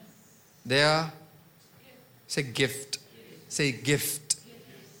 They are, say gift. Say gift.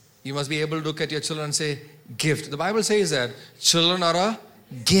 You must be able to look at your children and say gift. The Bible says that children are a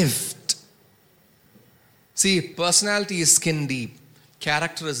gift. See, personality is skin deep.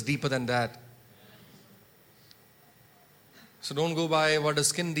 Character is deeper than that. So don't go by what is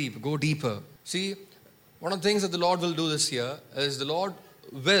skin deep. Go deeper. See, one of the things that the Lord will do this year is the Lord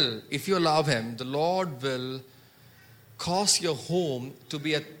will, if you love Him, the Lord will cause your home to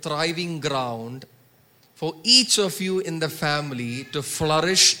be a thriving ground for each of you in the family to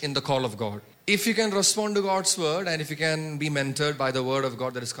flourish in the call of God. If you can respond to God's word and if you can be mentored by the word of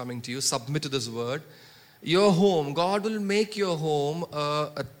God that is coming to you, submit to this word, your home, God will make your home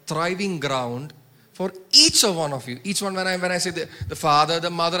a thriving ground for each of one of you. Each one, when I say the father, the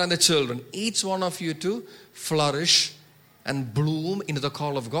mother and the children, each one of you to flourish and bloom into the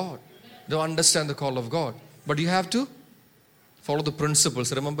call of God. To understand the call of God. But you have to follow the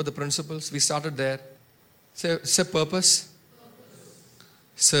principles. Remember the principles? We started there. Say purpose.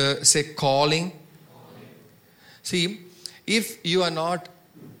 Say calling. See, if you are not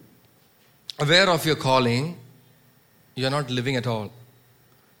aware of your calling, you are not living at all.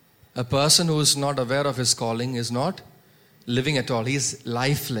 A person who is not aware of his calling is not living at all. He is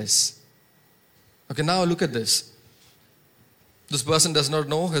lifeless. Okay, now look at this. This person does not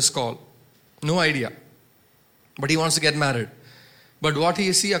know his call. No idea. But he wants to get married. But what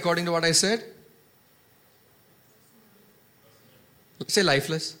he see according to what I said? Say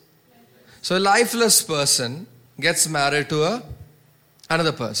lifeless. So a lifeless person gets married to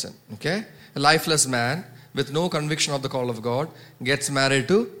another person. Okay? A lifeless man with no conviction of the call of God gets married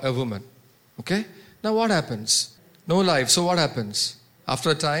to a woman. Okay? Now what happens? No life. So what happens?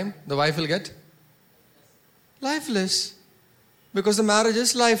 After a time, the wife will get lifeless. Because the marriage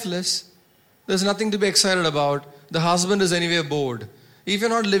is lifeless. There's nothing to be excited about. The husband is anyway bored. If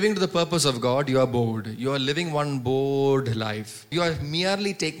you're not living to the purpose of God, you are bored. You are living one bored life. You are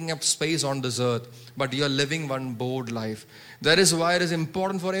merely taking up space on this earth, but you are living one bored life. That is why it is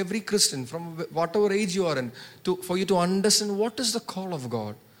important for every Christian, from whatever age you are in, for you to understand what is the call of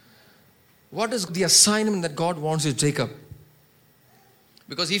God. What is the assignment that God wants you to take up?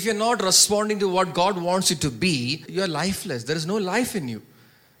 Because if you're not responding to what God wants you to be, you are lifeless. There is no life in you.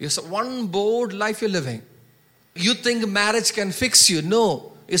 You're one bored life you're living. You think marriage can fix you.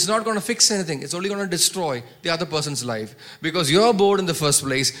 No, it's not going to fix anything. It's only going to destroy the other person's life. Because you're bored in the first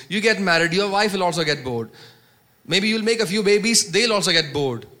place. You get married, your wife will also get bored. Maybe you'll make a few babies, they'll also get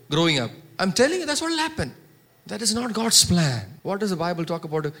bored growing up. I'm telling you, that's what will happen. That is not God's plan. What does the Bible talk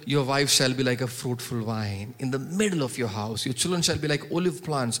about? Your wife shall be like a fruitful vine in the middle of your house. Your children shall be like olive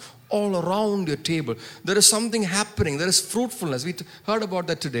plants all around your table. There is something happening. There is fruitfulness. We heard about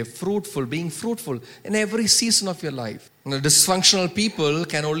that today. Fruitful, being fruitful in every season of your life. Dysfunctional people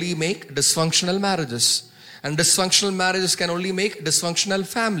can only make dysfunctional marriages. And dysfunctional marriages can only make dysfunctional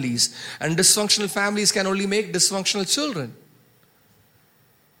families. And dysfunctional families can only make dysfunctional children.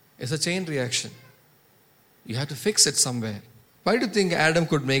 It's a chain reaction. You have to fix it somewhere. Why do you think Adam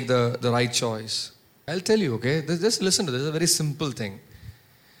could make the right choice? I'll tell you, okay? Just listen to this. It's a very simple thing.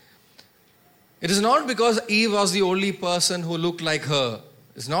 It is not because Eve was the only person who looked like her.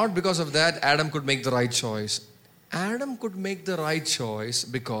 It's not because of that Adam could make the right choice. Adam could make the right choice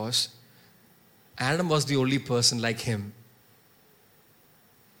because Adam was the only person like him.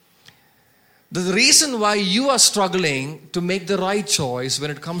 The reason why you are struggling to make the right choice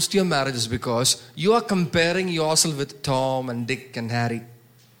when it comes to your marriage is because you are comparing yourself with Tom and Dick and Harry.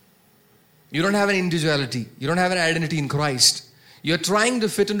 You don't have an individuality. You don't have an identity in Christ. You're trying to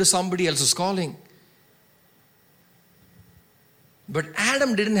fit into somebody else's calling. But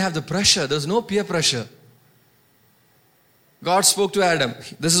Adam didn't have the pressure. There's no peer pressure. God spoke to Adam.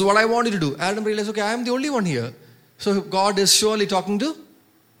 This is what I want you to do. Adam realized, okay, I am the only one here. So God is surely talking to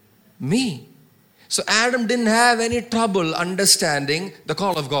me. So Adam didn't have any trouble understanding the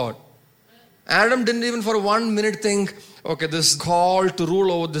call of God. Adam didn't even for 1 minute think, okay, this call to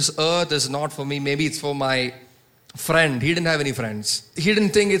rule over this earth is not for me. Maybe it's for my friend. He didn't have any friends. He didn't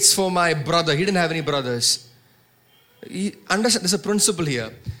think it's for my brother. He didn't have any brothers. Understand, there's a principle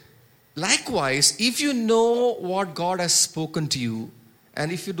here. Likewise, if you know what God has spoken to you,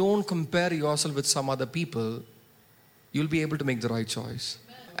 and if you don't compare yourself with some other people, you'll be able to make the right choice.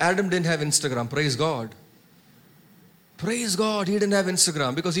 Adam didn't have Instagram. Praise God. Praise God, he didn't have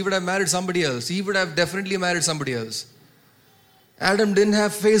Instagram because he would have married somebody else. He would have definitely married somebody else. Adam didn't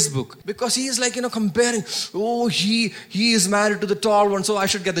have Facebook because he is like, comparing. Oh, he is married to the tall one, so I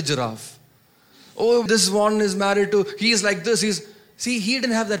should get the giraffe. Oh, this one is married to, he is like this. See, he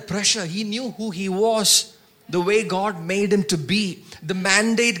didn't have that pressure. He knew who he was, the way God made him to be, the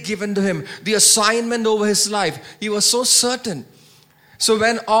mandate given to him, the assignment over his life. He was so certain. So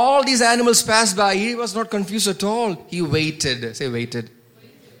when all these animals passed by, he was not confused at all. He waited. Say waited.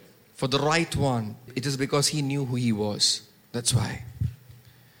 For the right one. It is because he knew who he was. That's why.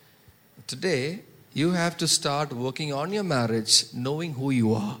 Today, you have to start working on your marriage knowing who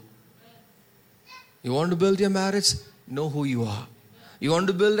you are. You want to build your marriage? Know who you are. You want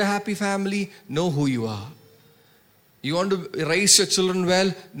to build a happy family? Know who you are. You want to raise your children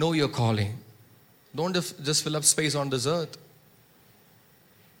well? Know your calling. Don't just fill up space on this earth.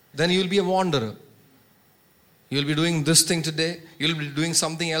 Then you will be a wanderer. You will be doing this thing today. You will be doing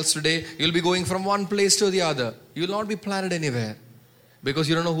something else today. You will be going from one place to the other. You will not be planted anywhere because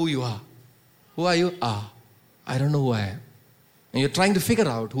you don't know who you are. Who are you? I don't know who I am. And you're trying to figure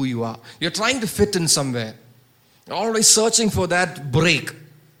out who you are. You're trying to fit in somewhere. You're always searching for that break.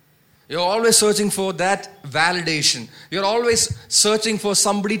 You're always searching for that validation. You're always searching for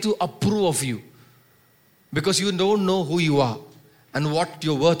somebody to approve of you because you don't know who you are and what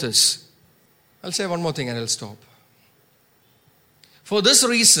your worth is. I'll say one more thing and I'll stop. For this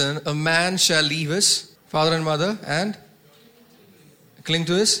reason, a man shall leave his father and mother and cling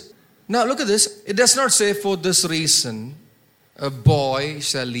to his. Now look at this. It does not say for this reason, a boy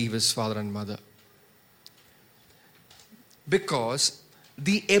shall leave his father and mother. Because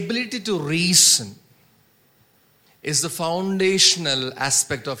the ability to reason is the foundational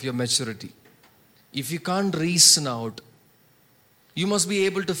aspect of your maturity. If you can't reason out, you must be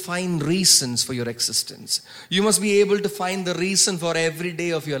able to find reasons for your existence. You must be able to find the reason for every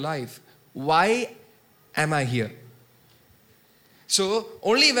day of your life. Why am I here? So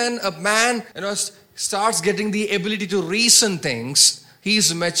only when a man starts getting the ability to reason things, he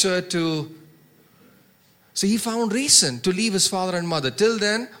is mature to. So he found reason to leave his father and mother. Till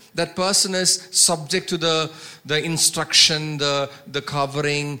then, that person is subject to the instruction, the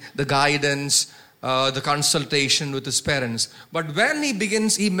covering, the guidance, the consultation with his parents. But when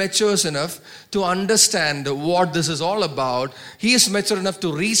he matures enough to understand what this is all about, he is mature enough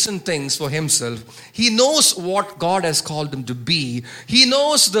to reason things for himself. He knows what God has called him to be. He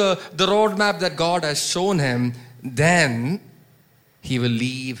knows the roadmap that God has shown him. Then he will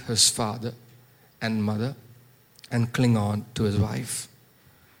leave his father and mother and cling on to his wife.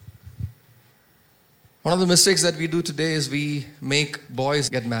 One of the mistakes that we do today is we make boys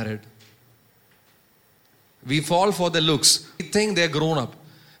get married. We fall for the looks. We think they're grown up.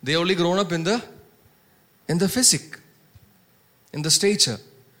 They only grown up in the physique, in the stature.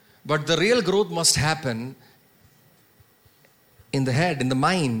 But the real growth must happen in the head, in the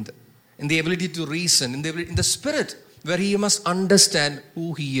mind, in the ability to reason, in the spirit, where he must understand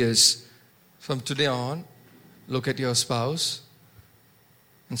who he is. From today on, look at your spouse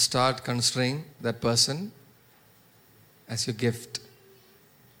and start considering that person as your gift.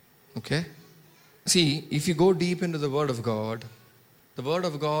 Okay? See, if you go deep into the Word of God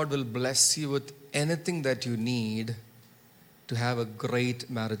will bless you with anything that you need to have a great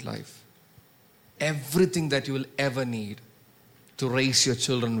married life. Everything that you will ever need to raise your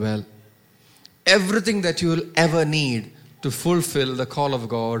children well. Everything that you will ever need to fulfill the call of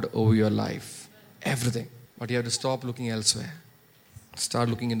God over your life. Everything. But you have to stop looking elsewhere. Start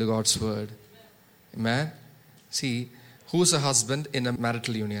looking into God's Word. Amen? See, who's a husband in a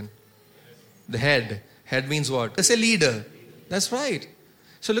marital union? The head. Head means what? It's a leader. That's right.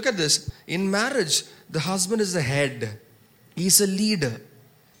 So look at this. In marriage, the husband is the head. He's a leader.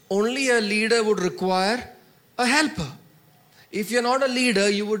 Only a leader would require a helper. If you're not a leader,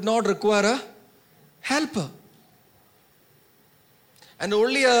 you would not require a helper. And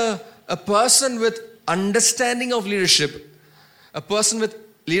only a person with understanding of leadership, a person with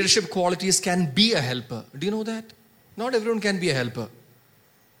leadership qualities can be a helper. Do you know that? Not everyone can be a helper.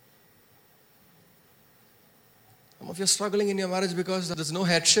 Some of you are struggling in your marriage because there is no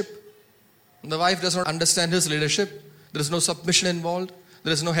headship. The wife does not understand his leadership. There is no submission involved.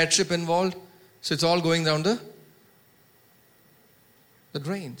 There is no headship involved. So it's all going down the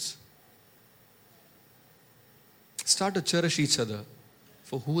drains. Start to cherish each other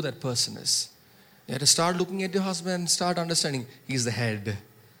for who that person is. You have to start looking at your husband and start understanding he's the head.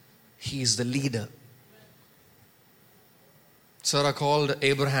 He's the leader. Sarah called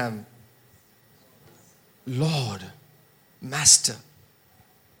Abraham Lord, Master.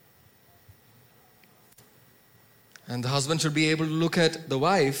 And the husband should be able to look at the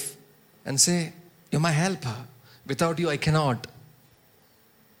wife and say, you're my helper. Without you, I cannot.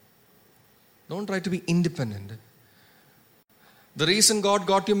 Don't try to be independent. The reason God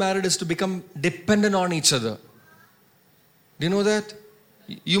got you married is to become dependent on each other. Do you know that?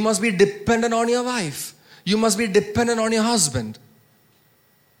 You must be dependent on your wife. You must be dependent on your husband.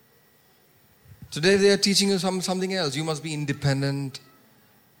 Today they are teaching you something else. You must be independent.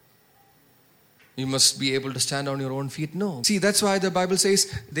 You must be able to stand on your own feet. No. See, that's why the Bible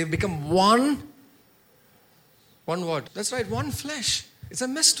says they've become one. One what? That's right, one flesh. It's a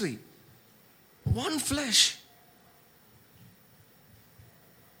mystery. One flesh.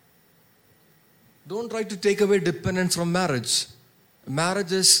 Don't try to take away dependence from marriage.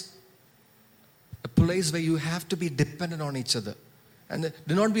 Marriage is a place where you have to be dependent on each other. And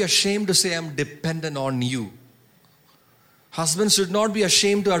do not be ashamed to say, I'm dependent on you. Husbands should not be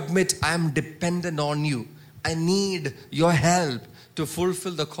ashamed to admit, I am dependent on you. I need your help to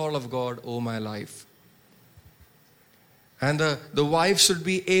fulfill the call of God over my life. And the wife should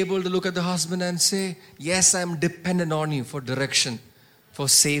be able to look at the husband and say, yes, I am dependent on you for direction, for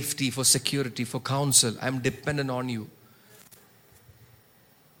safety, for security, for counsel. I am dependent on you.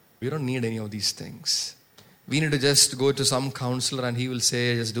 We don't need any of these things. We need to just go to some counselor and he will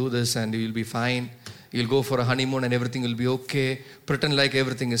say, just do this and you will be fine. You'll go for a honeymoon and everything will be okay. Pretend like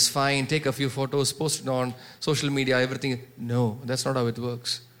everything is fine. Take a few photos, post it on social media, everything. No, that's not how it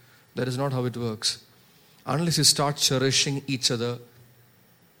works. That is not how it works. Unless you start cherishing each other,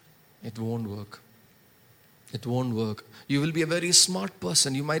 it won't work. It won't work. You will be a very smart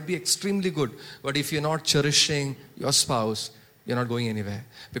person. You might be extremely good. But if you're not cherishing your spouse, you're not going anywhere.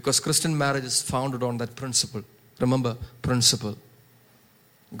 Because Christian marriage is founded on that principle. Remember, principle.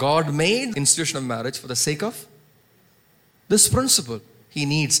 God made institution of marriage for the sake of this principle. He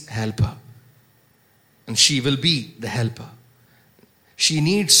needs helper. And she will be the helper. She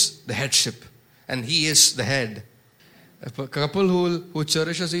needs the headship. And he is the head. A couple who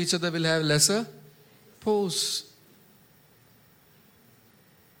cherishes each other will have lesser posts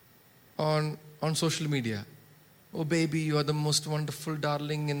on social media. Oh baby, you are the most wonderful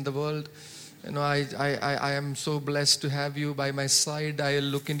darling in the world. You know, I am so blessed to have you by my side. I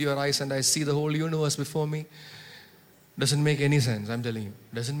look into your eyes and I see the whole universe before me. Doesn't make any sense, I'm telling you.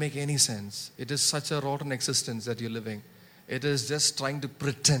 Doesn't make any sense. It is such a rotten existence that you're living. It is just trying to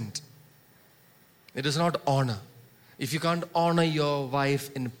pretend. It is not honor. If you can't honor your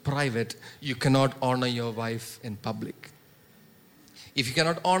wife in private, you cannot honor your wife in public. If you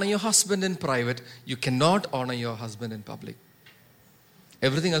cannot honor your husband in private, you cannot honor your husband in public.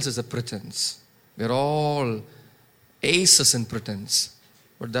 Everything else is a pretense. We're all aces in pretense.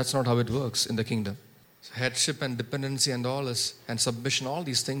 But that's not how it works in the kingdom. So headship and dependency and and submission, all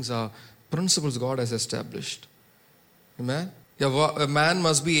these things are principles God has established. Amen? A man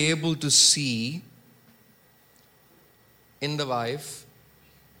must be able to see in the wife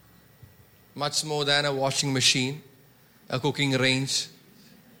much more than a washing machine, a cooking range.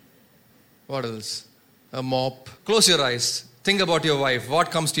 What else? A mop. Close your eyes. Think about your wife. What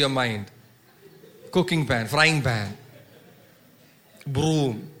comes to your mind? Cooking pan, frying pan,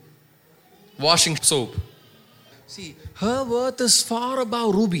 broom, washing soap. See, her worth is far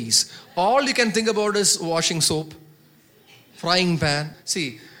above rubies. All you can think about is washing soap, frying pan.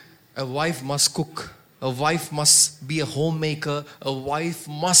 See, a wife must cook. A wife must be a homemaker. A wife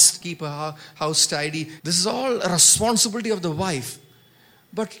must keep her house tidy. This is all a responsibility of the wife.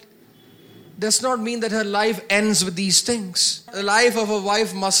 But does not mean that her life ends with these things. The life of a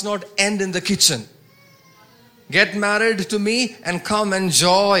wife must not end in the kitchen. Get married to me and come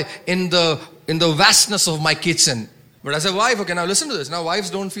enjoy in the vastness of my kitchen. But as a wife, okay, now listen to this. Now wives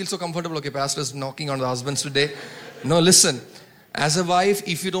don't feel so comfortable. Okay, pastor is knocking on the husbands today. No, listen. As a wife,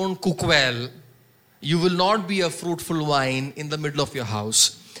 if you don't cook well, you will not be a fruitful vine in the middle of your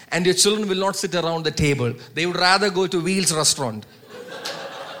house. And your children will not sit around the table. They would rather go to Wheels restaurant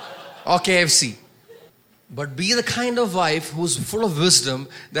or KFC. But be the kind of wife who's full of wisdom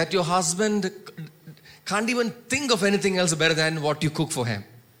that your husband can't even think of anything else better than what you cook for him.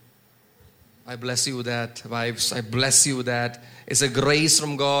 I bless you with that, wives. I bless you with that. It's a grace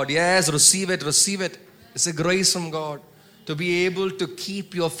from God. Yes, receive it, receive it. It's a grace from God. to be able to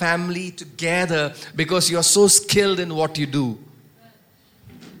keep your family together because you are so skilled in what you do.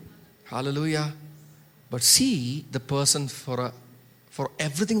 Hallelujah. But see the person for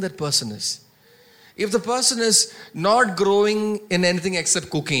everything that person is. If the person is not growing in anything except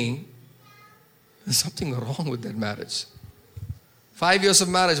cooking, there's something wrong with that marriage. 5 years of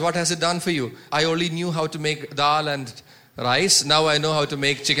marriage, what has it done for you? I only knew how to make dal and rice. Now I know how to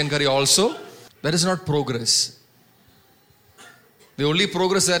make chicken curry also. That is not progress. The only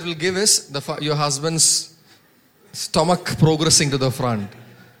progress that will give is your husband's stomach progressing to the front.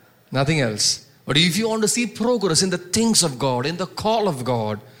 Nothing else. But if you want to see progress in the things of God, in the call of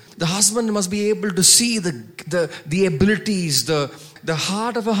God, the husband must be able to see the abilities, the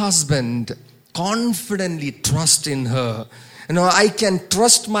heart of a husband, confidently trust in her. I can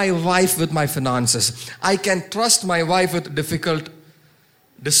trust my wife with my finances. I can trust my wife with difficult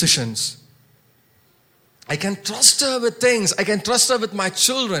decisions. I can trust her with things. I can trust her with my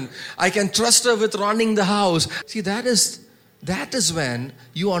children. I can trust her with running the house. See, that is when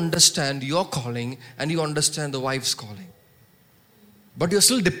you understand your calling and you understand the wife's calling. But you're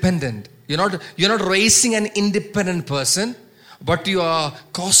still dependent. You're not raising an independent person, but you are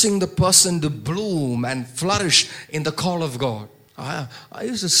causing the person to bloom and flourish in the call of God. I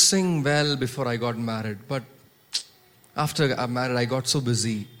used to sing well before I got married, but after I'm married, I got so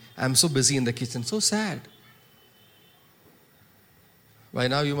busy. I'm so busy in the kitchen, so sad. By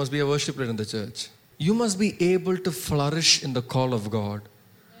now, you must be a worship leader in the church. You must be able to flourish in the call of God.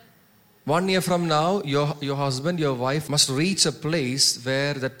 1 year from now, your husband, your wife must reach a place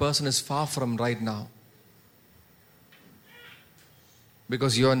where that person is far from right now.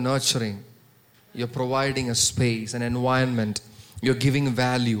 Because you are nurturing, you're providing a space, an environment, you're giving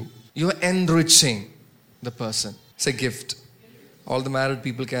value, you're enriching the person. It's a gift. All the married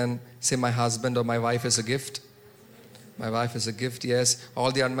people can say, my husband or my wife is a gift. My wife is a gift, yes.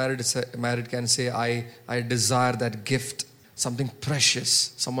 All the married can say, I desire that gift. Something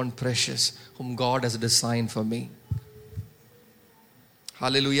precious, someone precious whom God has designed for me.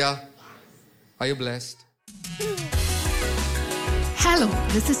 Hallelujah. Are you blessed? Hello,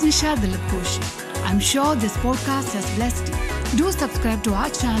 this is Nisha Dilip. I'm sure this podcast has blessed you. Do subscribe to our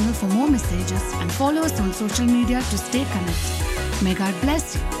channel for more messages and follow us on social media to stay connected. May God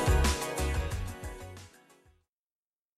bless you.